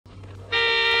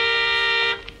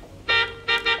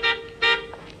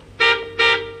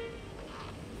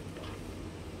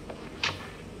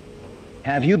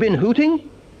Have you been hooting?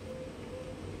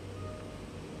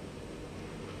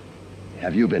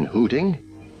 Have you been hooting?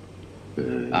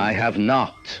 I have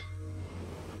not.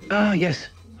 Ah, yes.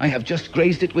 I have just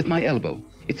grazed it with my elbow.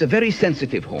 It's a very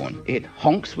sensitive horn. It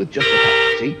honks with just a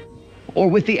touch, see? Or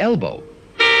with the elbow.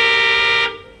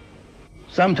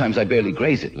 Sometimes I barely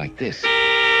graze it like this.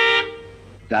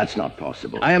 That's not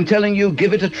possible. I am telling you,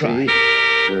 give it a try.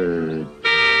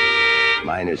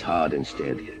 Mine is hard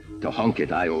instead. To honk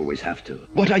it, I always have to.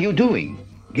 What are you doing?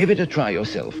 Give it a try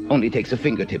yourself. Only takes a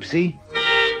fingertip, see?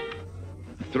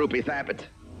 Throopy Thappet.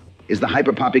 Is the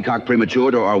hyperpoppycock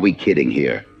prematured, or are we kidding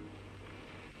here?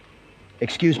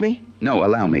 Excuse me? No,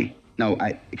 allow me. No,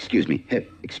 excuse me.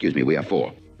 Excuse me, we are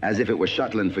 4. As if it were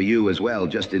shuttling for you as well,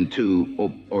 just in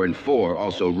 2, or in 4,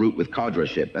 also route with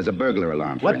Caudra-ship, as a burglar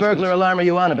alarm, for What instance. burglar alarm are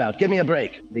you on about? Give me a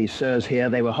break. These sirs here,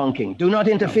 they were honking. Do not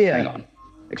interfere. No, hang on.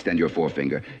 Extend your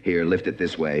forefinger. Here, lift it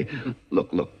this way. Look.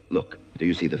 Do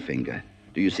you see the finger?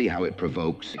 Do you see how it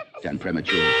provokes and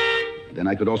prematures? Then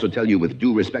I could also tell you with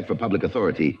due respect for public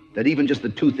authority that even just the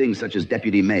 2 things such as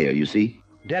deputy mayor, you see?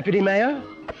 Deputy mayor?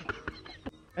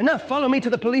 Enough, follow me to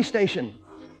the police station.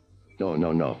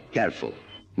 No. Careful.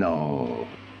 No.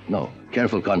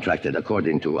 Careful contracted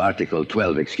according to Article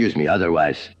 12, excuse me,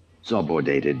 otherwise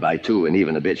subordinated by 2 and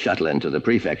even a bit shuttling to the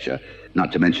prefecture.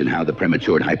 Not to mention how the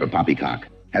prematured hyperpoppycock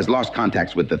has lost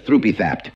contacts with the Throopy Thapped.